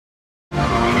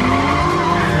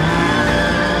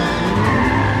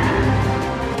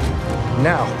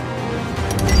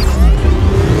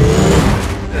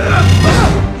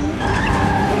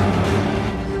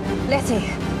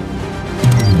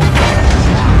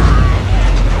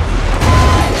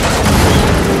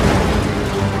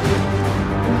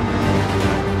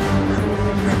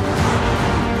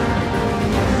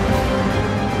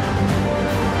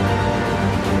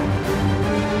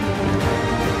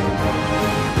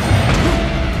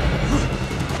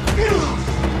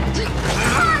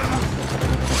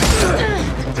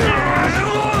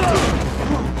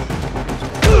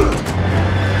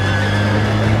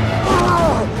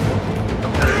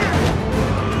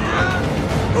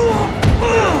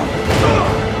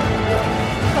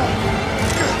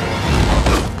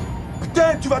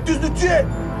vas tous nous tuer!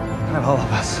 Not all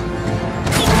of us.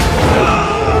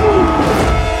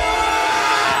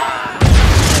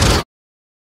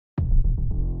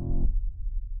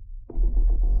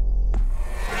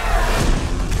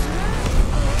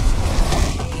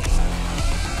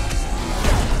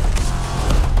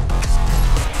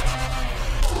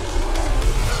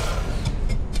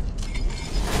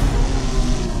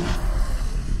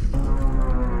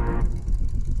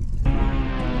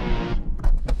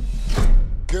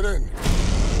 Get in.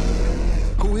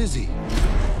 Who is he?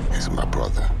 He's my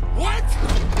brother. What?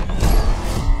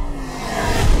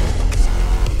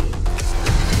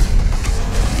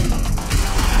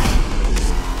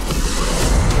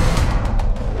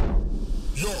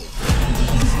 Yo.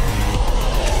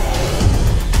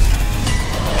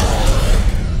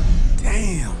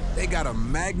 Damn, they got a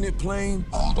magnet plane?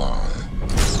 Hold on.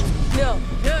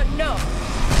 No.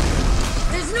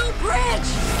 There's no bridge!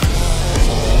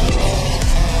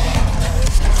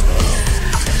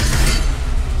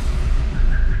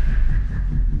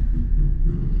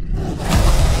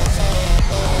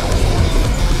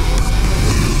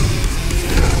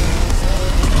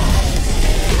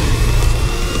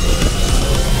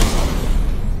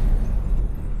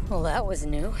 Well, that was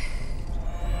new.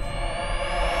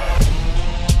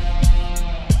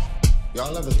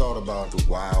 Y'all ever thought about the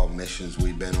wild missions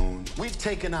we've been on? We've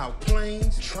taken out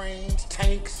planes, trains,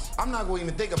 tanks. I'm not gonna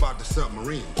even think about the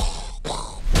submarine.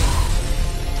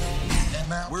 And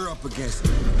now we're up against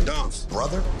Dump's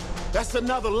brother? That's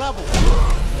another level.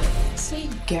 So you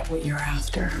get what you're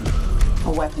after.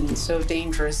 A weapon so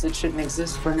dangerous it shouldn't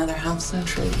exist for another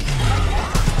half-century.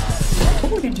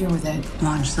 What would you do with it?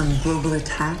 Launch some global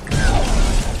attack?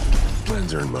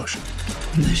 Plans are in motion.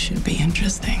 This should be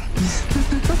interesting.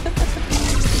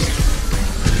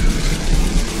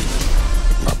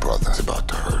 My brother's about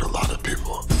to hurt a lot of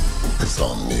people. It's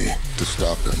on me to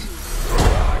stop him.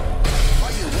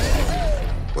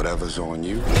 Whatever's on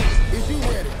you,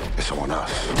 it's on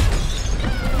us.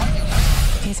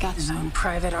 He's got his own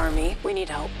private army. We need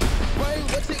help.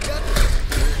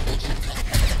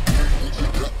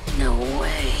 No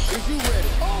way.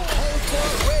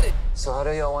 So how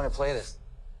do y'all want to play this?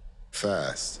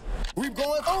 Fast. We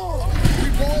going on! We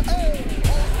going on!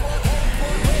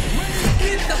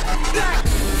 Get the back!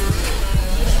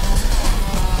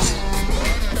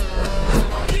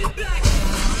 Get back!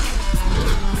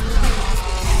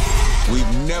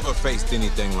 We've never faced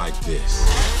anything like this.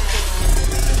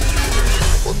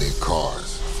 We'll need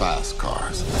cars, fast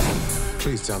cars.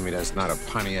 Please tell me that's not a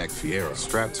Pontiac Fiero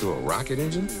strapped to a rocket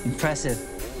engine? Impressive.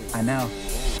 I know.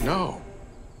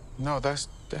 No, that's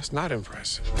not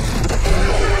impressive.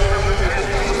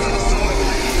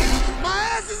 My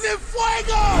ass is in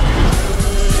fuego!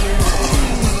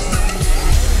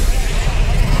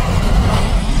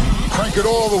 Crank it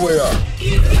all the way up.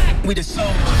 We the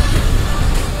soldiers.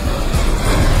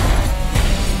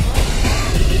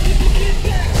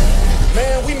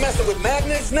 Man, we messing with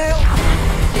magnets now?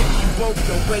 If you woke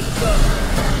to wake up.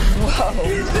 Whoa.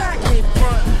 Get back in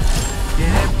front.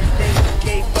 Yeah, everything we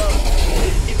gave up.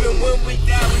 Even when we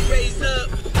die, we raise up.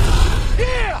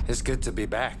 Yeah! It's good to be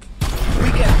back. We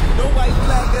got no white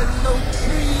flag and no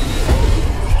tree.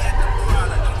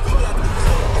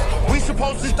 We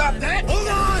supposed to stop that? Hold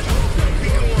on! We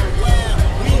going wild.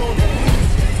 We on the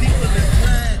loose. People in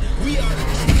line. We are the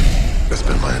I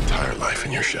spent my entire life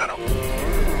in your shadow.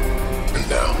 And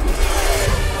now,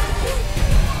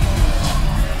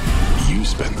 you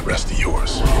spend the rest of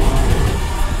yours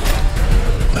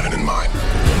living in mine.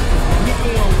 We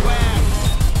going wild.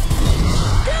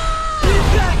 Get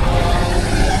back!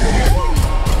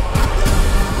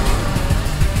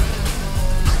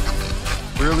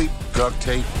 Really? Duct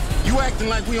tape? You acting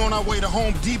like we on our way to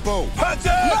Home Depot. Hunter!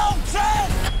 No, Ted!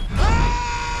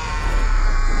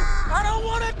 I don't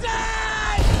want to die!